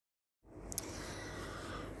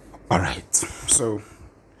Alright, so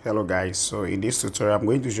hello guys. So in this tutorial I'm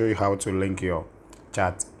going to show you how to link your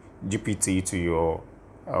chat GPT to your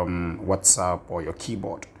WhatsApp or your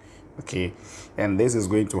keyboard. Okay, and this is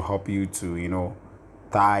going to help you to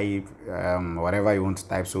type whatever you want to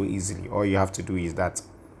type so easily. All you have to do is that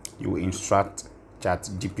you instruct chat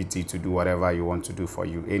GPT to do whatever you want to do for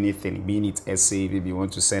you, anything, being it essay, maybe you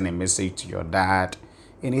want to send a message to your dad,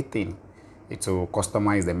 anything. It will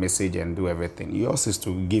customize the message and do everything. Yours is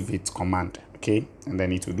to give it command, okay, and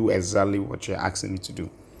then it will do exactly what you're asking it to do.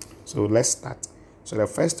 So let's start. So the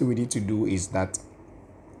first thing we need to do is that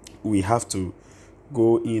we have to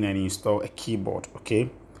go in and install a keyboard. Okay,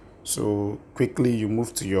 so quickly you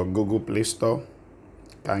move to your Google Play Store. You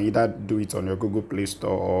can either do it on your Google Play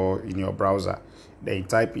Store or in your browser. Then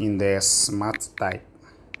type in there Smart Type.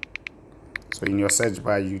 So in your search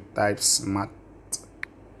bar you type Smart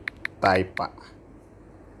Typer.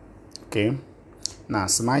 Okay, now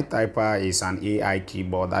Smart Typer is an AI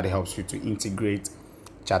keyboard that helps you to integrate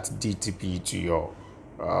ChatGPT to your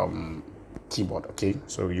keyboard. Okay,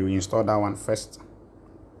 so you install that one first.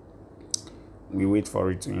 We wait for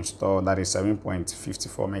it to install. That is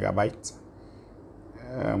 7.54 megabytes.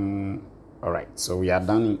 All right, so we are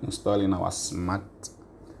done installing our Smart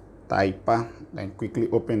Typer. Then quickly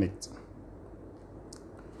open it.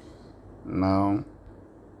 Now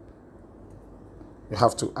you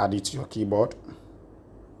have to add it to your keyboard,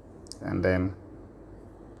 and then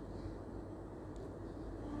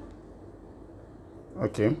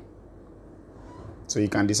okay, so you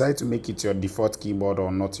can decide to make it your default keyboard or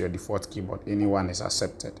not your default keyboard. Anyone is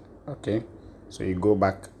accepted. Okay, so you go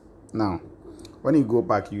back. Now when you go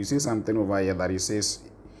back, you see something over here that it says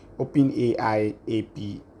OpenAI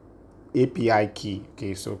API key.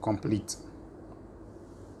 Okay, so complete.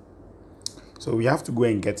 So we have to go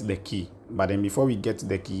and get the key, but then before we get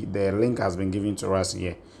the key, the link has been given to us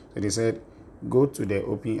here. So they said go to the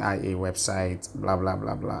OpenAI website, blah blah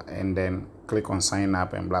blah blah, and then click on sign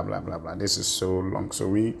up and blah blah blah blah. This is so long, so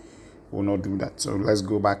we will not do that. So let's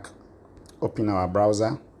go back, open our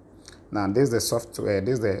browser. Now this is the software,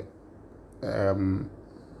 this is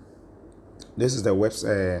the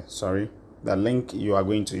website, the link you are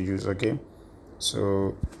going to use. Okay,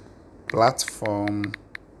 so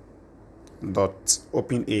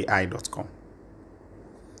platform.openai.com.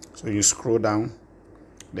 so you scroll down,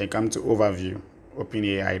 then come to overview,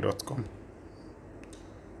 openai.com.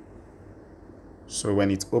 so when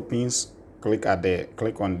it opens, click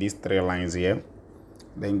on these three lines here,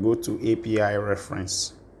 then go to API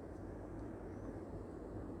reference.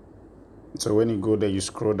 So when you go there, you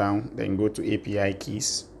scroll down, then go to API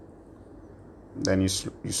keys, then you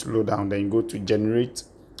slow down, then you go to generate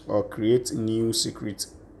or create new secret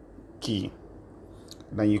key.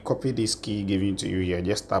 Then you copy this key given to you here.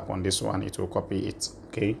 Just tap on this one, it will copy it.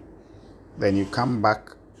 Okay, then you come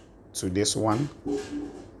back to this one,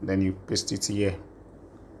 then you paste it here.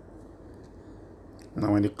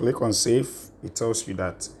 Now when you click on save, it tells you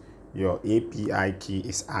that your API key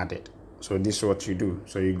is added. So this is what you do.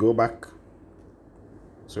 So you go back.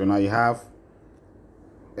 So now you have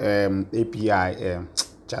API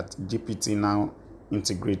ChatGPT now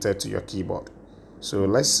integrated to your keyboard. So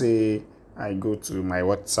let's say I go to my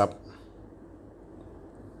WhatsApp.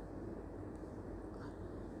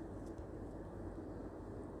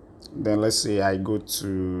 Then let's say I go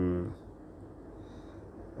to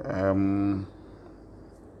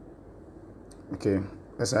okay,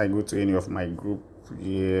 let's say I go to any of my group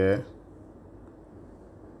here.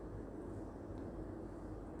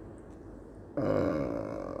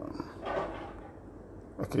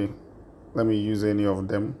 Okay, let me use any of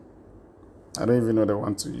them. I don't even know the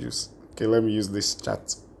one to use. Okay, let me use this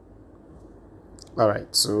chat. All right,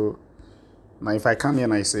 so now if I come here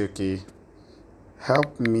and I say, okay,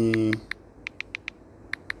 help me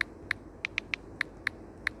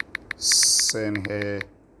send her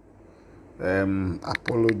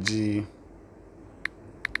apology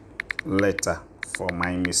letter for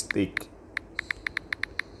my mistake.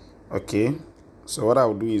 Okay, so what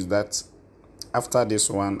I'll do is that after this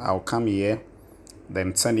one, I'll come here,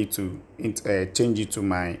 then send it to change it to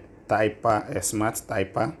my typer, Smart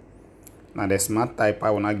Typer. Now the Smart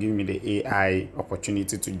Typer will now give me the AI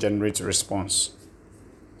opportunity to generate response.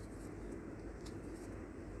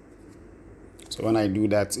 So when I do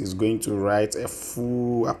that, it's going to write a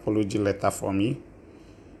full apology letter for me.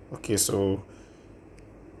 Okay, so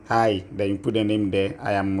hi, then you put the name there.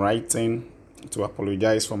 I am writing to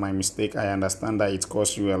apologize for my mistake. I understand that it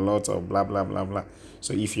cost you a lot of blah blah blah blah.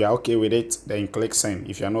 So if you are okay with it, then click send.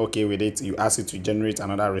 If you are not okay with it, you ask it to generate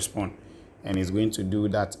another response, and it's going to do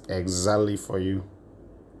that exactly for you.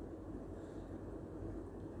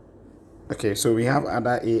 Okay, so we have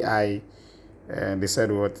other AI. They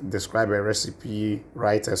said what? Describe a recipe,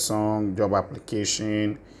 write a song, job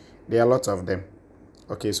application. There are lots of them.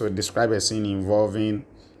 Okay, so describe a scene involving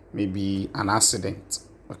maybe an accident.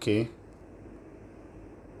 Okay,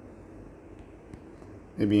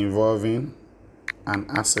 maybe involving an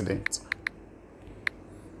accident.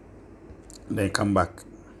 Then come back.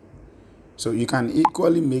 So you can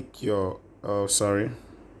equally make your sorry.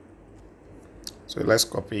 So let's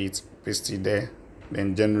copy it, paste it there,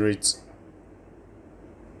 then generate.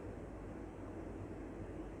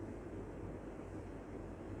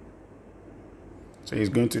 So it's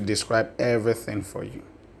going to describe everything for you.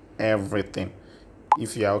 Everything.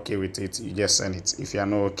 If you are okay with it, you just send it. If you are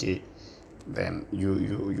not okay, then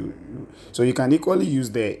you. So you can equally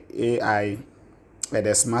use the AI,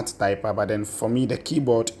 the smart typer, but then for me the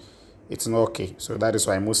keyboard, it's not okay. So that is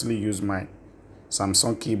why I mostly use my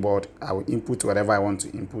Samsung keyboard. I will input whatever I want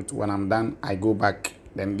to input. When I'm done, I go back,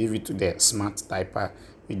 then give it to the smart typer.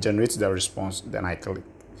 It generates the response, then I click,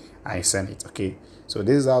 I send it. Okay, so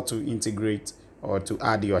this is how to integrate or to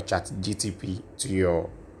add your ChatGPT to your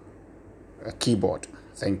keyboard.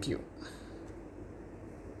 Thank you.